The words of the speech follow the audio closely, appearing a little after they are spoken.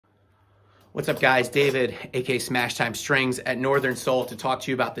What's up guys, David, aka Smash Time Strings at Northern Soul to talk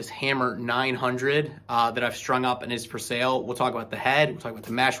to you about this Hammer 900 that I've strung up and is for sale. We'll talk about the head, we'll talk about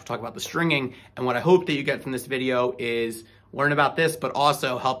the mesh, we'll talk about the stringing, and what I hope that you get from this video is learn about this, but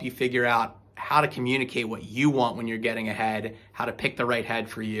also help you figure out how to communicate what you want when you're getting a head, how to pick the right head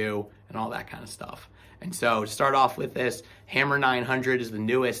for you, and all that kind of stuff. And so to start off with this, Hammer 900 is the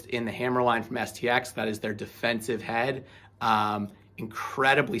newest in the Hammer line from STX. That is their defensive head.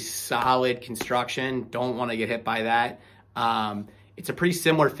 Incredibly solid construction. Don't want to get hit by that. It's a pretty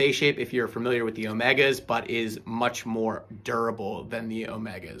similar face shape if you're familiar with the Omegas, but is much more durable than the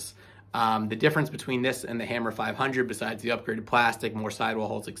Omegas. The difference between this and the Hammer 500, besides the upgraded plastic, more sidewall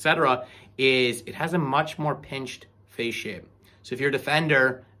holes, etc., is it has a much more pinched face shape. So if you're a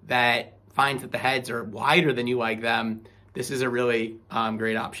defender that finds that the heads are wider than you like them, this is a really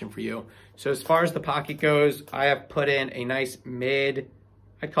great option for you. So as far as the pocket goes, I have put in a nice I'd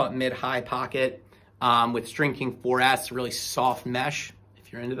call it mid-high pocket with String King 4S, really soft mesh,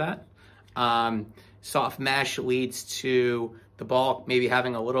 if you're into that. Soft mesh leads to the ball maybe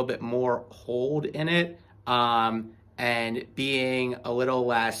having a little bit more hold in it and being a little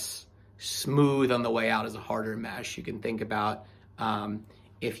less smooth on the way out as a harder mesh. You can think about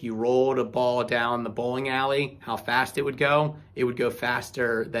if you rolled a ball down the bowling alley, how fast it would go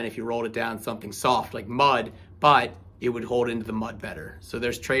faster than if you rolled it down something soft like mud, but it would hold into the mud better. So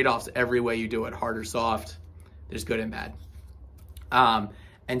there's trade-offs every way you do it, hard or soft. There's good and bad.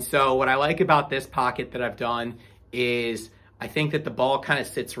 And so what I like about this pocket that I've done is I think that the ball kind of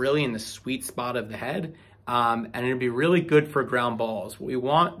sits really in the sweet spot of the head. And it'd be really good for ground balls. What we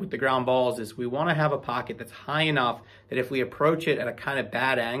want with the ground balls is we want to have a pocket that's high enough that if we approach it at a kind of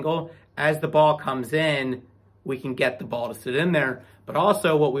bad angle, as the ball comes in, we can get the ball to sit in there. But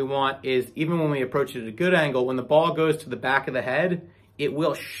also what we want is even when we approach it at a good angle, when the ball goes to the back of the head, it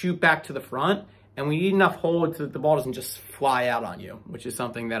will shoot back to the front, and we need enough hold so that the ball doesn't just fly out on you, which is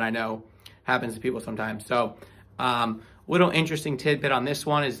something that I know happens to people sometimes. So little interesting tidbit on this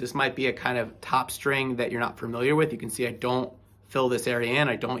one is this might be a kind of top string that you're not familiar with. You can see I don't fill this area in,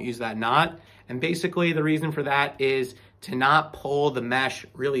 I don't use that knot. And basically the reason for that is to not pull the mesh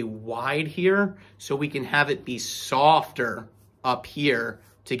really wide here so we can have it be softer up here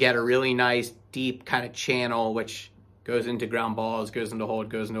to get a really nice deep kind of channel, which goes into ground balls, goes into hold,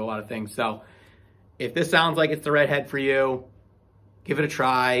 goes into a lot of things. So if this sounds like it's the right head for you, give it a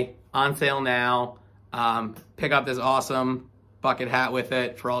try. On sale now. Pick up this awesome bucket hat with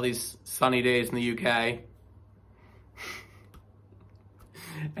it for all these sunny days in the UK.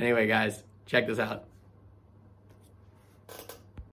 Anyway, guys, check this out.